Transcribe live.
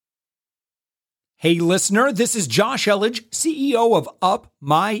Hey, listener, this is Josh Elledge, CEO of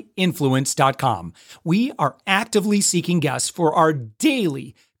UpMyInfluence.com. We are actively seeking guests for our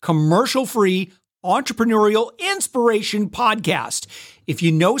daily commercial-free entrepreneurial inspiration podcast. If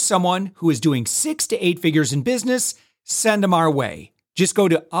you know someone who is doing 6 to 8 figures in business, send them our way. Just go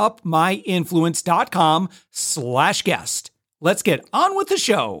to UpMyInfluence.com/guest. Let's get on with the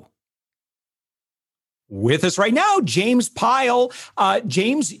show. With us right now, James Pyle.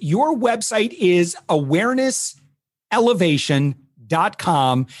 James, your website is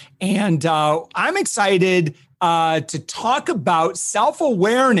awarenesselevation.com. And I'm excited to talk about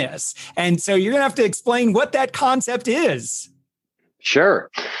self-awareness. And so you're going to have to explain what that concept is. Sure.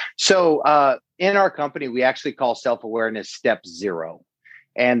 So in our company, we actually call self-awareness step 0.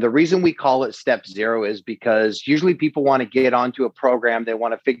 And the reason we call it step 0 is because usually people want to get onto a program. They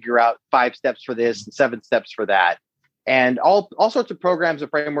want to figure out 5 steps for this and 7 steps for that. And all sorts of programs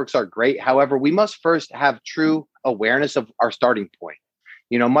and frameworks are great. However, we must first have true awareness of our starting point.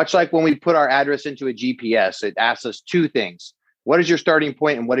 You know, much like when we put our address into a GPS, it asks us 2 things. What is your starting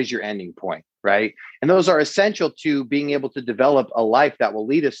point and what is your ending point, right? And those are essential to being able to develop a life that will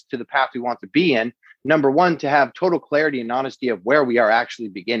lead us to the path we want to be in. Number one, to have total clarity and honesty of where we are actually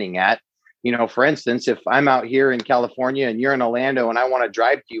beginning at. You know, for instance, if I'm out here in California and you're in Orlando and I want to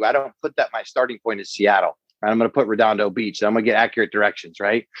drive to you, I don't put that my starting point is Seattle. I'm going to put Redondo Beach. I'm going to get accurate directions,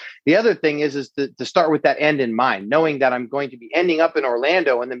 right? The other thing is to start with that end in mind, knowing that I'm going to be ending up in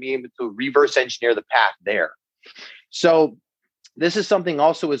Orlando and then being able to reverse engineer the path there. So this is something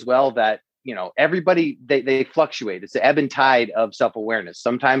also as well that, you know, everybody, they fluctuate. It's the ebb and tide of self-awareness.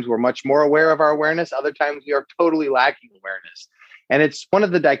 Sometimes we're much more aware of our awareness. Other times we are totally lacking awareness. And it's one of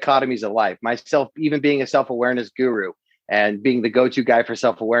the dichotomies of life. Myself, even being a self-awareness guru and being the go-to guy for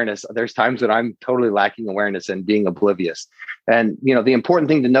self-awareness, there's times when I'm totally lacking awareness and being oblivious. And, you know, the important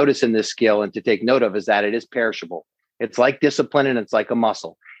thing to notice in this skill and to take note of is that it is perishable. It's like discipline and it's like a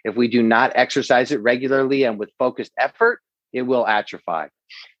muscle. If we do not exercise it regularly and with focused effort, it will atrophy.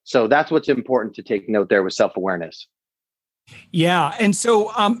 So that's what's important to take note there with self-awareness. Yeah. And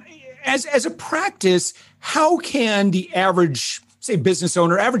so as a practice, how can the average, say, business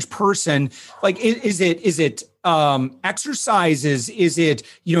owner, average person, like, is it exercises? Is it,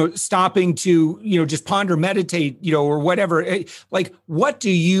 you know, stopping to, you know, just ponder, meditate, you know, or whatever? Like, what do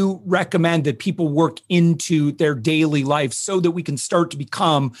you recommend that people work into their daily life so that we can start to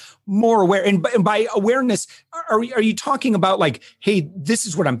become more aware? And by awareness, are you talking about like, hey, this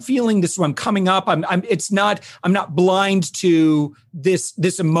is what I'm feeling, this is what I'm coming up. I'm not blind to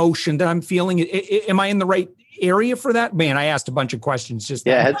this emotion that I'm feeling. Am I in the right area for that? Man, I asked a bunch of questions just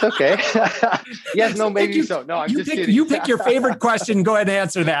now. Yeah, it's okay. Yes, no, maybe so. No, I'm just kidding. You pick your favorite question. Go ahead and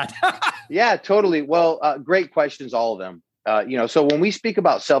answer that. Yeah, totally. Well, great questions, all of them. You know, so when we speak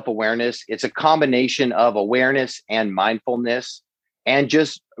about self-awareness, it's a combination of awareness and mindfulness and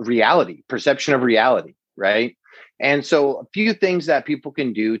just reality, perception of reality, right? And so a few things that people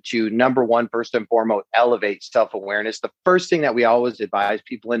can do to, number one, first and foremost, elevate self-awareness. The first thing that we always advise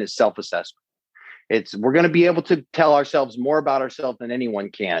people in is self-assessment. We're going to be able to tell ourselves more about ourselves than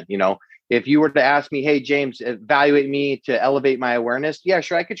anyone can. You know, if you were to ask me, hey, James, evaluate me to elevate my awareness. Yeah,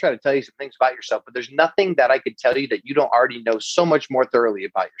 sure. I could try to tell you some things about yourself, but there's nothing that I could tell you that you don't already know so much more thoroughly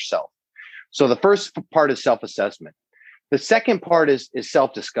about yourself. So the first part is self-assessment. The second part is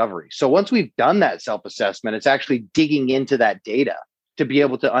self-discovery. So once we've done that self-assessment, it's actually digging into that data to be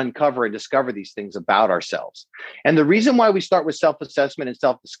able to uncover and discover these things about ourselves. And the reason why we start with self-assessment and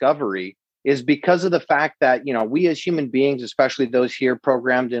self-discovery is because of the fact that, you know, we as human beings, especially those here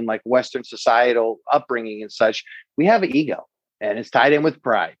programmed in like Western societal upbringing and such, we have an ego and it's tied in with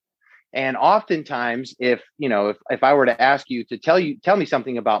pride. And oftentimes, if I were to ask you to tell me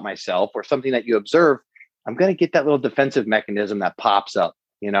something about myself or something that you observe, I'm going to get that little defensive mechanism that pops up,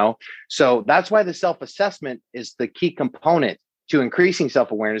 you know? So that's why the self-assessment is the key component to increasing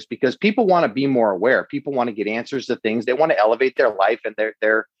self-awareness, because people want to be more aware. People want to get answers to things. They want to elevate their life and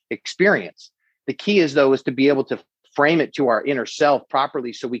their experience. The key is to be able to frame it to our inner self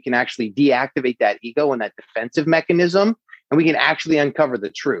properly so we can actually deactivate that ego and that defensive mechanism, and we can actually uncover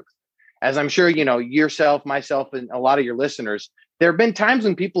the truth. As I'm sure, you know, yourself, myself, and a lot of your listeners, there have been times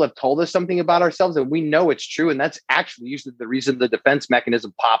when people have told us something about ourselves and we know it's true. And that's actually usually the reason the defense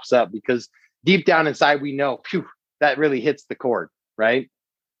mechanism pops up, because deep down inside, we know, phew, that really hits the chord, right?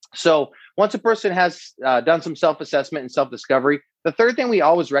 So once a person has done some self-assessment and self-discovery, the third thing we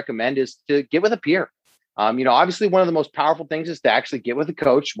always recommend is to get with a peer. Obviously, one of the most powerful things is to actually get with a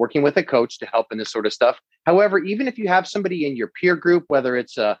coach, working with a coach to help in this sort of stuff. However, even if you have somebody in your peer group, whether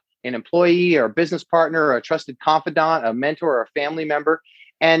it's an employee or a business partner or a trusted confidant, a mentor or a family member,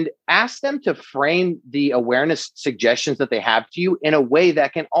 and ask them to frame the awareness suggestions that they have to you in a way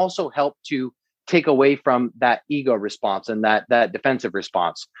that can also help to take away from that ego response and that defensive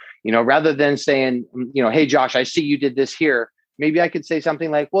response. Rather than saying, hey, Josh, I see you did this here. Maybe I could say something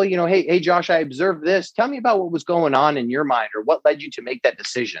like, well, hey, Josh, I observed this. Tell me about what was going on in your mind, or what led you to make that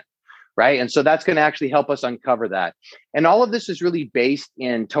decision. Right. And so that's going to actually help us uncover that. And all of this is really based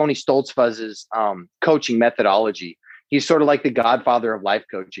in Tony Stoltzfus's coaching methodology. He's sort of like the godfather of life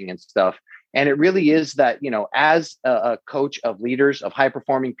coaching and stuff. And it really is that, as a coach of leaders, of high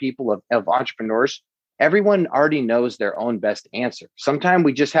performing people, of entrepreneurs, everyone already knows their own best answer. Sometimes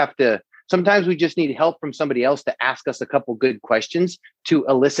we just need help from somebody else to ask us a couple good questions to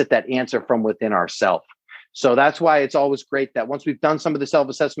elicit that answer from within ourselves. So that's why it's always great that once we've done some of the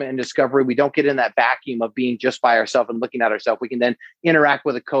self-assessment and discovery, we don't get in that vacuum of being just by ourselves and looking at ourselves. We can then interact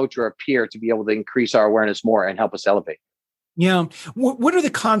with a coach or a peer to be able to increase our awareness more and help us elevate. Yeah. What are the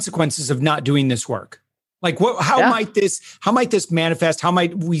consequences of not doing this work? Like how might this manifest? How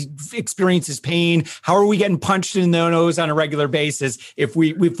might we experience this pain? How are we getting punched in the nose on a regular basis if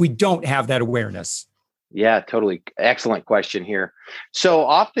we don't have that awareness? Yeah, totally. Excellent question here. So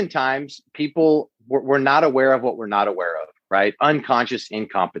oftentimes we're not aware of what we're not aware of, right? Unconscious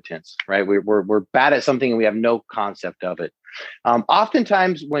incompetence, right? We're bad at something and we have no concept of it.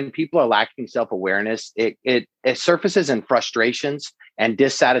 Oftentimes when people are lacking self-awareness, it surfaces in frustrations and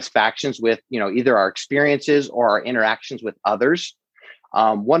dissatisfactions with, either our experiences or our interactions with others.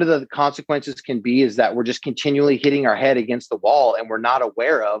 One of the consequences can be is that we're just continually hitting our head against the wall and we're not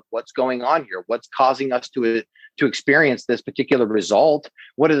aware of what's going on here, what's causing us to experience this particular result,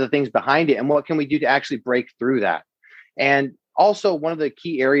 what are the things behind it, and what can we do to actually break through that. And also, one of the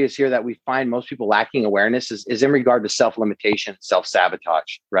key areas here that we find most people lacking awareness is in regard to self-limitation,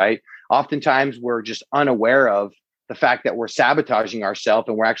 self-sabotage, right? Oftentimes, we're just unaware of the fact that we're sabotaging ourselves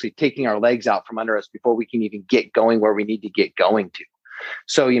and we're actually taking our legs out from under us before we can even get going where we need to get going to.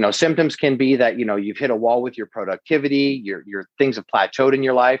 So, symptoms can be that, you've hit a wall with your productivity, your things have plateaued in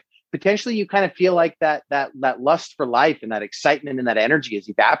your life. Potentially, you kind of feel like that lust for life and that excitement and that energy is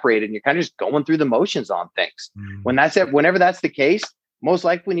evaporated, and you're kind of just going through the motions on things. Whenever that's the case, most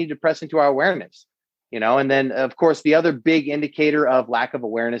likely we need to press into our awareness, and then of course, the other big indicator of lack of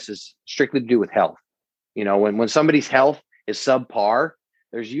awareness is strictly to do with health. When somebody's health is subpar,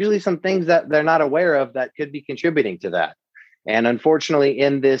 there's usually some things that they're not aware of that could be contributing to that. And unfortunately,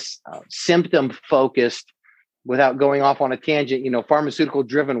 in this symptom focused, without going off on a tangent, pharmaceutical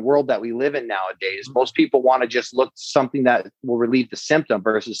driven world that we live in nowadays, most people want to just look something that will relieve the symptom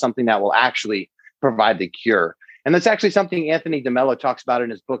versus something that will actually provide the cure. And that's actually something Anthony DeMello talks about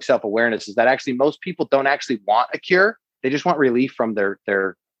in his book, Self-Awareness, is that actually most people don't actually want a cure. They just want relief from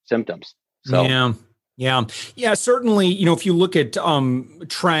their symptoms. So. Yeah. Certainly, if you look at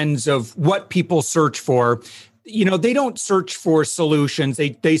trends of what people search for, they don't search for solutions.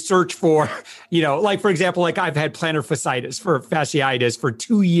 They search for, like, for example, like I've had plantar fasciitis for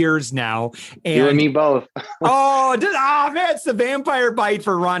 2 years now. And you and me both. Man, it's the vampire bite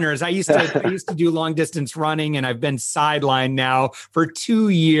for runners. I used to do long distance running, and I've been sidelined now for 2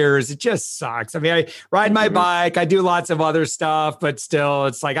 years. It just sucks. I mean, I ride my bike, I do lots of other stuff, but still,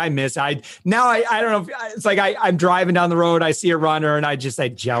 it's like I don't know. It's like I'm driving down the road, I see a runner, and I just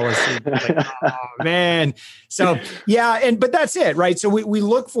jealousy. Like, oh man. So but that's it, right? So we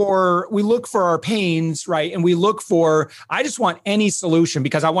look for our pains, right? And we look for, I just want any solution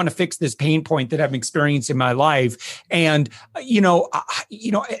because I want to fix this pain point that I'm experiencing in my life. And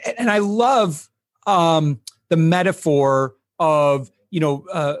and I love the metaphor of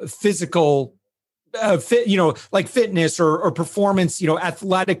physical like fitness or performance,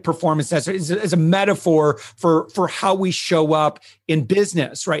 athletic performance as a metaphor for how we show up in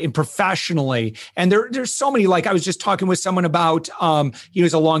business, right? And professionally. And there's so many, like I was just talking with someone about, he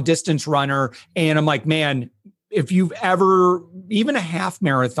was a long distance runner, and I'm like, man, if you've ever, even a half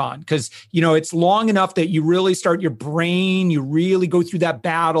marathon, because, it's long enough that you really start your brain, you really go through that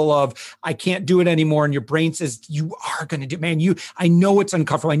battle of, I can't do it anymore. And your brain says, you are going to do, man, I know it's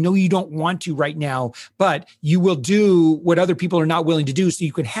uncomfortable. I know you don't want to right now, but you will do what other people are not willing to do so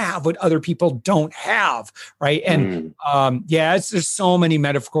you can have what other people don't have. Right. And there's so many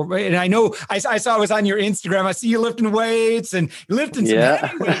metaphors. And I know I saw it was on your Instagram. I see you lifting weights and lifting some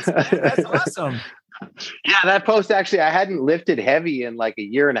heavy weights. That's awesome. Yeah, that post, actually, I hadn't lifted heavy in like a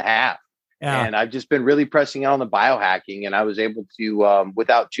year and a half. Yeah. And I've just been really pressing out on the biohacking, and I was able to,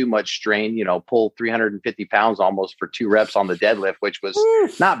 without too much strain, pull 350 pounds almost for 2 reps on the deadlift, which was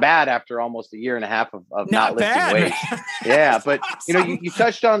not bad after almost a year and a half of not lifting bad, weights. Yeah. But awesome. you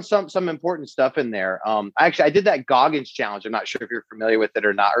touched on some important stuff in there. Actually, I did that Goggins challenge. I'm not sure if you're familiar with it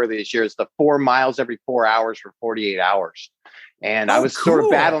or not. Earlier this year, it's the 4 miles every 4 hours for 48 hours. And I was cool. sort of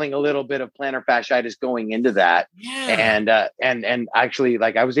battling a little bit of plantar fasciitis going into that. Yeah. And actually,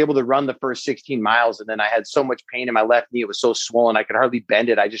 like, I was able to run the first 16 miles, and then I had so much pain in my left knee. It was so swollen. I could hardly bend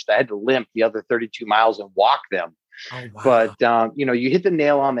it. I had to limp the other 32 miles and walk them. Oh, wow. But, you hit the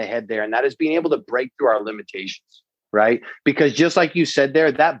nail on the head there, and that is being able to break through our limitations, right? Because just like you said there,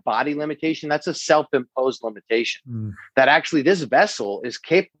 that body limitation, that's a self-imposed limitation that actually this vessel is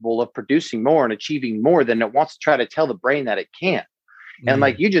capable of producing more and achieving more than it wants to try to tell the brain that it can't. And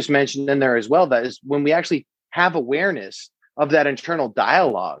like you just mentioned in there as well, that is when we actually have awareness of that internal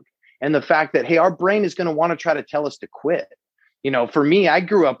dialogue and the fact that, hey, our brain is going to want to try to tell us to quit. For me, I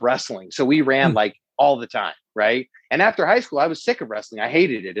grew up wrestling. So we ran like all the time. Right. And after high school, I was sick of wrestling. I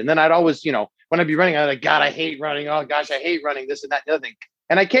hated it. And then I'd always, when I'd be running, I'd like, God, I hate running. Oh gosh, I hate running, this and that, and the other thing.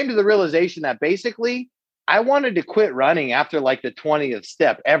 And I came to the realization that basically I wanted to quit running after like the 20th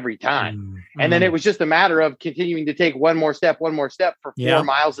step every time. And then it was just a matter of continuing to take one more step for 4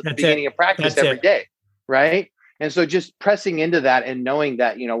 miles at the beginning of practice every day. Right. And so just pressing into that and knowing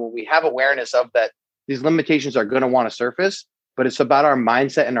that, when we have awareness of that, these limitations are going to want to surface, but it's about our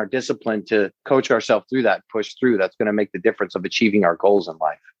mindset and our discipline to coach ourselves through that, push through. That's going to make the difference of achieving our goals in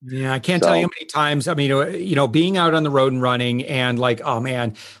life. Yeah, I can't tell you how many times, I mean, being out on the road and running and like, oh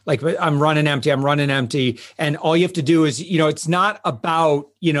man, like I'm running empty. And all you have to do is, it's not about,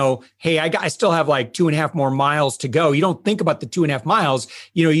 hey, I still have like 2.5 more miles to go. You don't think about the 2.5 miles,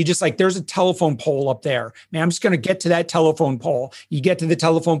 you just like, there's a telephone pole up there, man, I'm just going to get to that telephone pole. You get to the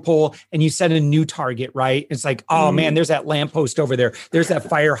telephone pole and you set a new target, right? It's like, oh man, there's that lamppost over there. There's that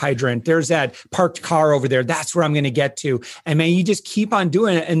fire hydrant. There's that parked car over there. That's where I'm going to get to. And man, you just keep on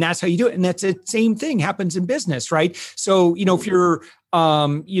doing it. And that's how you do it. And that's the same thing happens in business, right? So, if you're,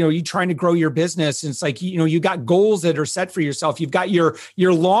 you're trying to grow your business, and it's like, you got goals that are set for yourself. You've got your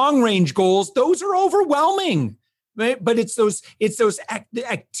long range goals. Those are overwhelming. Right? But it's those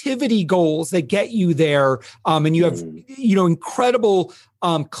activity goals that get you there. And you have, incredible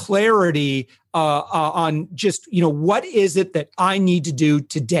clarity on just, what is it that I need to do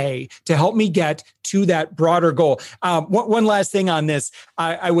today to help me get to that broader goal. One last thing on this.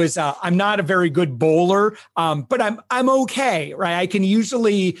 I'm not a very good bowler, but I'm okay, right? I can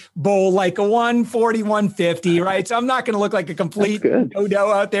usually bowl like a 140, 150, right? So I'm not going to look like a complete no-do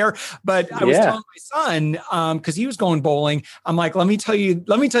out there. But I was telling my son, because he was going bowling, I'm like, let me tell you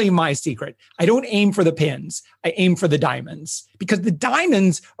my secret. I don't aim for the pins. I aim for the diamonds, because the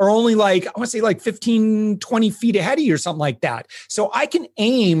diamonds are only like, I want to say like 15, 20 feet ahead of you or something like that. So I can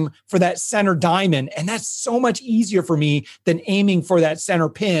aim for that center diamond. And that's so much easier for me than aiming for that center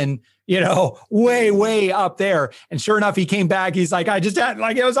pin, way up there. And sure enough, he came back. He's like, I just had,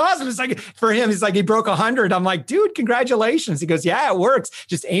 like, it was awesome. It's like, for him, he's like, he broke 100. I'm like, dude, congratulations. He goes, yeah, it works.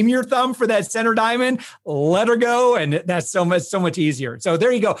 Just aim your thumb for that center diamond, let her go. And that's so much easier. So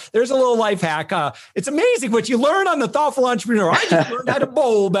there you go. There's a little life hack. It's amazing what you learn on the Thoughtful Entrepreneur. I just learned how to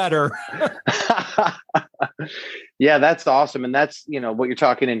bowl better. Yeah, that's awesome. And that's, what you're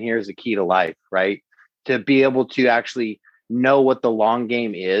talking in here is the key to life, right? To be able to actually know what the long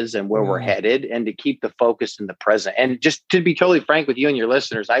game is and where we're headed, and to keep the focus in the present. And just to be totally frank with you and your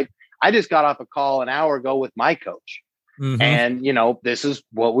listeners, I just got off a call an hour ago with my coach. And, this is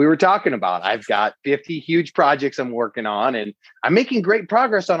what we were talking about. I've got 50 huge projects I'm working on, and I'm making great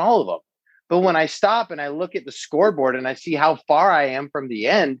progress on all of them. But when I stop and I look at the scoreboard and I see how far I am from the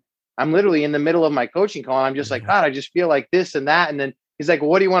end, I'm literally in the middle of my coaching call. And I'm just like, God, I just feel like this and that. And then he's like, well,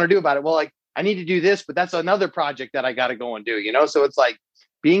 what do you want to do about it? Well, like, I need to do this, but that's another project that I got to go and do, So it's like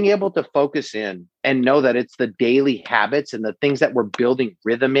being able to focus in and know that it's the daily habits and the things that we're building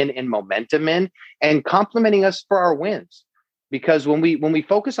rhythm in and momentum in, and complimenting us for our wins. Because when we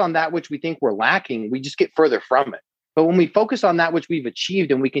focus on that which we think we're lacking, we just get further from it. But when we focus on that which we've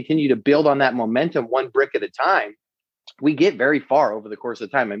achieved and we continue to build on that momentum one brick at a time, we get very far over the course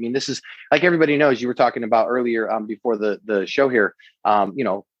of time. I mean, this is like everybody knows, you were talking about earlier before the show here,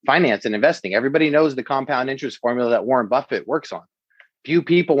 finance and investing. Everybody knows the compound interest formula that Warren Buffett works on. Few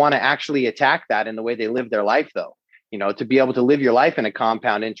people want to actually attack that in the way they live their life, though. To be able to live your life in a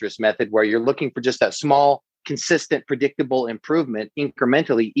compound interest method where you're looking for just that small, consistent, predictable improvement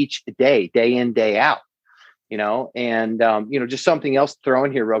incrementally each day in, day out. Just something else to throw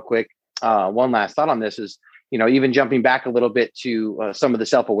in here real quick. One last thought on this is, even jumping back a little bit to some of the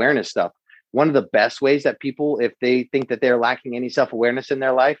self-awareness stuff. one of the best ways that people, if they think that they're lacking any self-awareness in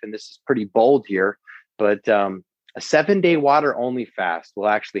their life, and this is pretty bold here, but a 7-day water only fast will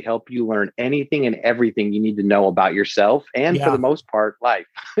actually help you learn anything and everything you need to know about yourself and, for the most part, life.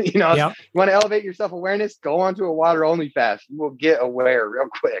 You Yeah. you want to elevate your self-awareness, go on to a water only fast. You will get aware real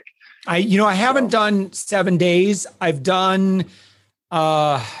quick. I haven't done 7 days. I've done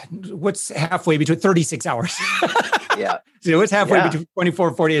what's halfway between 36 hours. Yeah. So what's halfway between 24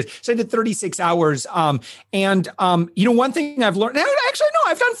 and 48 days. So I did 36 hours. One thing I've learned, actually,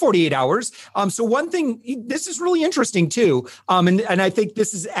 no, I've done 48 hours. So one thing, this is really interesting too. And I think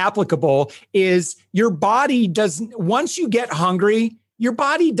this is applicable, is your body doesn't, once you get hungry, your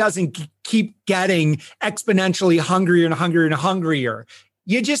body doesn't keep getting exponentially hungrier and hungrier and hungrier.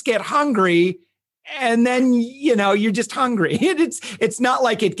 You just get hungry, and then, you're just hungry. It's not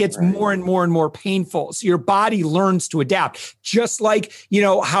like it gets more and more and more painful. So your body learns to adapt, just like,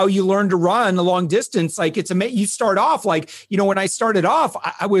 how you learn to run a long distance. Like you start off like, when I started off,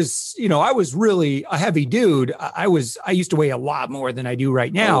 I was really a heavy dude. I used to weigh a lot more than I do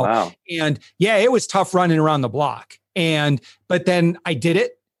right now. Oh, wow. And yeah, it was tough running around the block. But then I did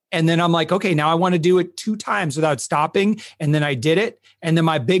it. And then I'm like, okay, now I want to do it 2 times without stopping. And then I did it. And then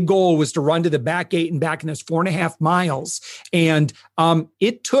my big goal was to run to the back gate and back, and it's 4.5 miles. And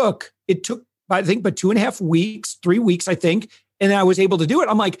it took, I think, but 2.5 weeks, 3 weeks, I think. And then I was able to do it.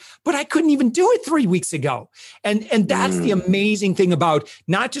 I'm like, but I couldn't even do it 3 weeks ago. And that's the amazing thing about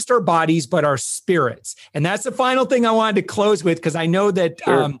not just our bodies, but our spirits. And that's the final thing I wanted to close with, because I know that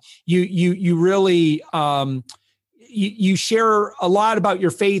you really, you share a lot about your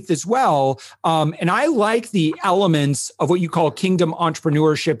faith as well. And I like the elements of what you call kingdom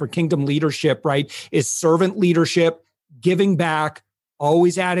entrepreneurship or kingdom leadership, right? Is servant leadership, giving back,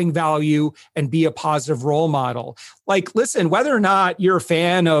 always adding value, and be a positive role model. Like, listen, whether or not you're a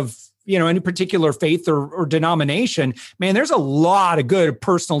fan of any particular faith or denomination, man, there's a lot of good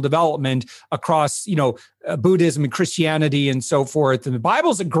personal development across, Buddhism and Christianity and so forth. And the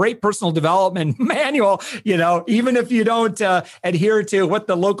Bible's a great personal development manual, even if you don't adhere to what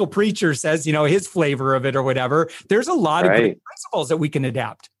the local preacher says, his flavor of it or whatever. There's a lot of great principles that we can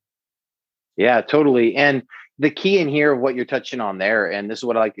adapt. Yeah, totally. And the key in here of what you're touching on there, and this is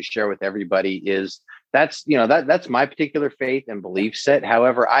what I like to share with everybody, is that's my particular faith and belief set.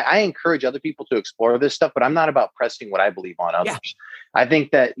 However, I encourage other people to explore this stuff, but I'm not about pressing what I believe on others. Yeah. I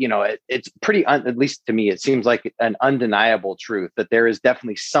think that, it's pretty, at least to me, it seems like an undeniable truth that there is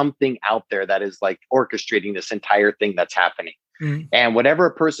definitely something out there that is like orchestrating this entire thing that's happening. Mm-hmm. And whatever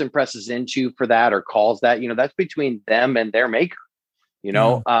a person presses into for that or calls that, that's between them and their maker.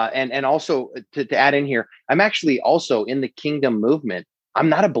 And also to add in here, I'm actually also in the kingdom movement. I'm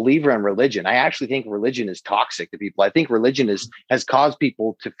not a believer in religion. I actually think religion is toxic to people. I think religion has caused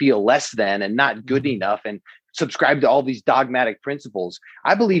people to feel less than and not good enough and subscribe to all these dogmatic principles.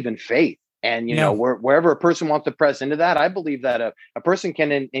 I believe in faith. And, wherever a person wants to press into that, I believe that a person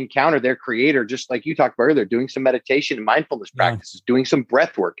can encounter their creator, just like you talked about earlier, doing some meditation and mindfulness practices, doing some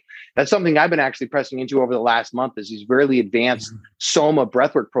breath work. That's something I've been actually pressing into over the last month, is these really advanced soma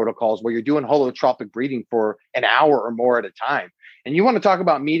breathwork protocols where you're doing holotropic breathing for an hour or more at a time. And you want to talk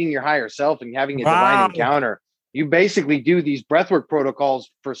about meeting your higher self and having a divine encounter. You basically do these breathwork protocols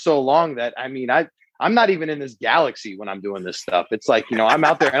for so long that, I'm not even in this galaxy when I'm doing this stuff. It's like, I'm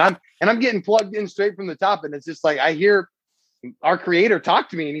out there and I'm getting plugged in straight from the top. And it's just like, I hear our creator talk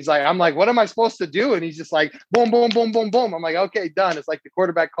to me and I'm like, what am I supposed to do? And he's just like, boom, boom, boom, boom, boom. I'm like, okay, done. It's like the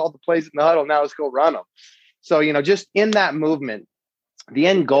quarterback called the plays in the huddle. Now let's go run them. So, just in that movement, the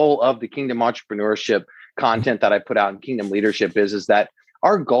end goal of the kingdom entrepreneurship content that I put out in kingdom leadership is that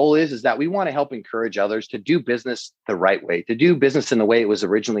our goal is that we want to help encourage others to do business the right way, to do business in the way it was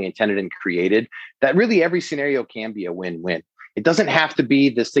originally intended and created, that really every scenario can be a win-win. It doesn't have to be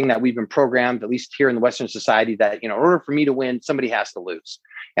this thing that we've been programmed, at least here in the Western society, that, in order for me to win, somebody has to lose.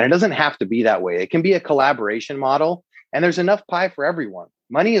 And it doesn't have to be that way. It can be a collaboration model, and there's enough pie for everyone.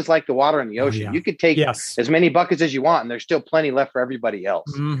 Money is like the water in the ocean. You could take as many buckets as you want, and there's still plenty left for everybody else.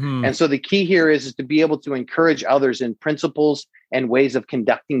 Mm-hmm. And so the key here is to be able to encourage others in principles and ways of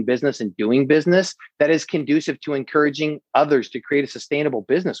conducting business and doing business that is conducive to encouraging others to create a sustainable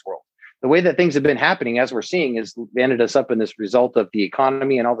business world. The way that things have been happening, as we're seeing, is ended us up in this result of the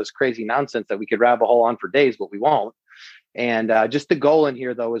economy and all this crazy nonsense that we could rabbit hole on for days, but we won't. And just the goal in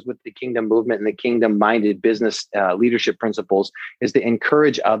here, though, is with the kingdom movement and the kingdom-minded business leadership principles, is to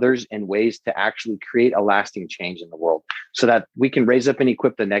encourage others in ways to actually create a lasting change in the world so that we can raise up and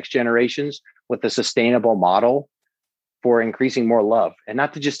equip the next generations with a sustainable model for increasing more love, and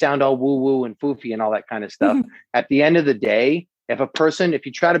not to just sound all woo-woo and foofy and all that kind of stuff. Mm-hmm. At the end of the day, If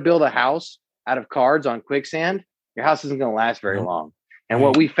you try to build a house out of cards on quicksand, your house isn't going to last very long. And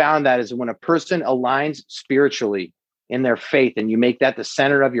what we found that is when a person aligns spiritually in their faith and you make that the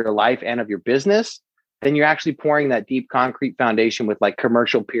center of your life and of your business, then you're actually pouring that deep concrete foundation with like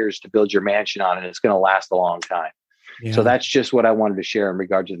commercial piers to build your mansion on, and it's going to last a long time. Yeah. So that's just what I wanted to share in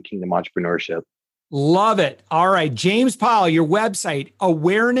regard to the Kingdom Entrepreneurship. Love it. All right. James Pyle, your website,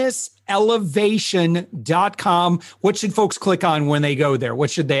 awarenesselevation.com. What should folks click on when they go there?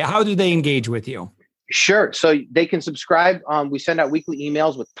 How do they engage with you? Sure. So they can subscribe. We send out weekly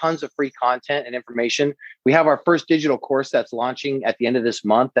emails with tons of free content and information. We have our first digital course that's launching at the end of this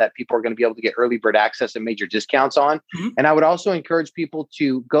month that people are going to be able to get early bird access and major discounts on. Mm-hmm. And I would also encourage people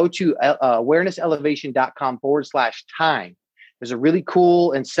to go to awarenesselevation.com/time. There's a really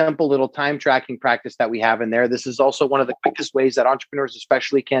cool and simple little time tracking practice that we have in there. This is also one of the quickest ways that entrepreneurs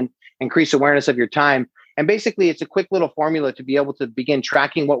especially can increase awareness of your time. And basically, it's a quick little formula to be able to begin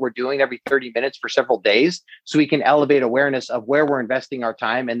tracking what we're doing every 30 minutes for several days so we can elevate awareness of where we're investing our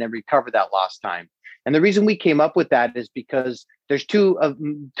time and then recover that lost time. And the reason we came up with that is because there's two of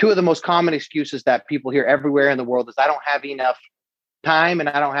the most common excuses that people hear everywhere in the world is I don't have enough time and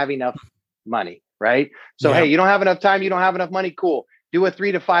I don't have enough money, right? So, Hey, you don't have enough time, you don't have enough money, cool. Do a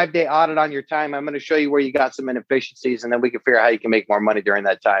 3 to 5 day audit on your time. I'm going to show you where you got some inefficiencies, and then we can figure out how you can make more money during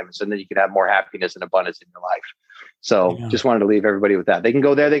that time. So then you can have more happiness and abundance in your life. So just wanted to leave everybody with that. They can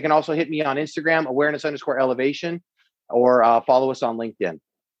go there. They can also hit me on Instagram, awareness_elevation, or follow us on LinkedIn.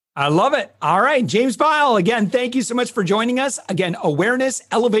 I love it. All right. James Pyle, again, thank you so much for joining us. Again,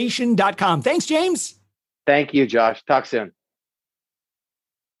 awarenesselevation.com. Thanks, James. Thank you, Josh. Talk soon.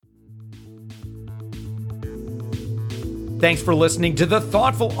 Thanks for listening to the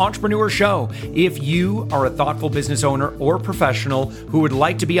Thoughtful Entrepreneur Show. If you are a thoughtful business owner or professional who would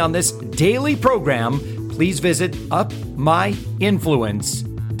like to be on this daily program, please visit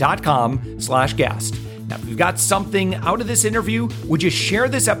upmyinfluence.com/guest. Now, if you've got something out of this interview, would you share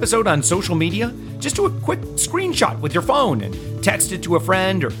this episode on social media? Just do a quick screenshot with your phone and text it to a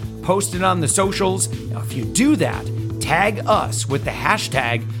friend or post it on the socials. Now, if you do that, tag us with the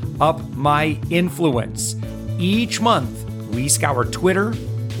hashtag UpMyInfluence. Each month, we scour Twitter,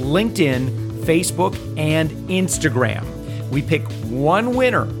 LinkedIn, Facebook, and Instagram. We pick one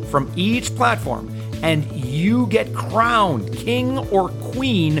winner from each platform, and you get crowned king or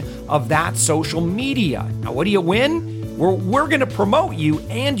queen of that social media. Now, what do you win? We're going to promote you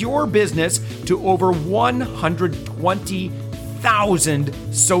and your business to over 120,000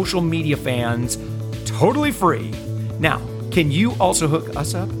 social media fans, totally free. Now, can you also hook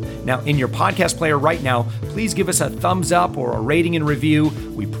us up? Now, in your podcast player right now, please give us a thumbs up or a rating and review.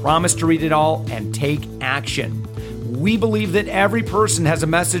 We promise to read it all and take action. We believe that every person has a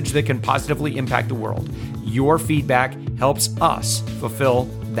message that can positively impact the world. Your feedback helps us fulfill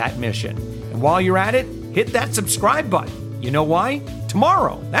that mission. And while you're at it, hit that subscribe button. You know why?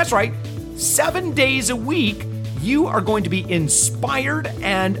 Tomorrow, that's right, 7 days a week, you are going to be inspired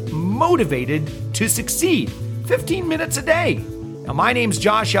and motivated to succeed. 15 minutes a day. Now, my name's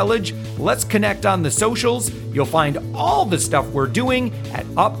Josh Elledge. Let's connect on the socials. You'll find all the stuff we're doing at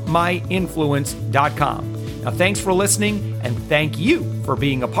upmyinfluence.com. Now, thanks for listening, and thank you for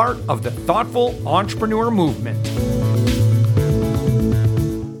being a part of the Thoughtful Entrepreneur Movement.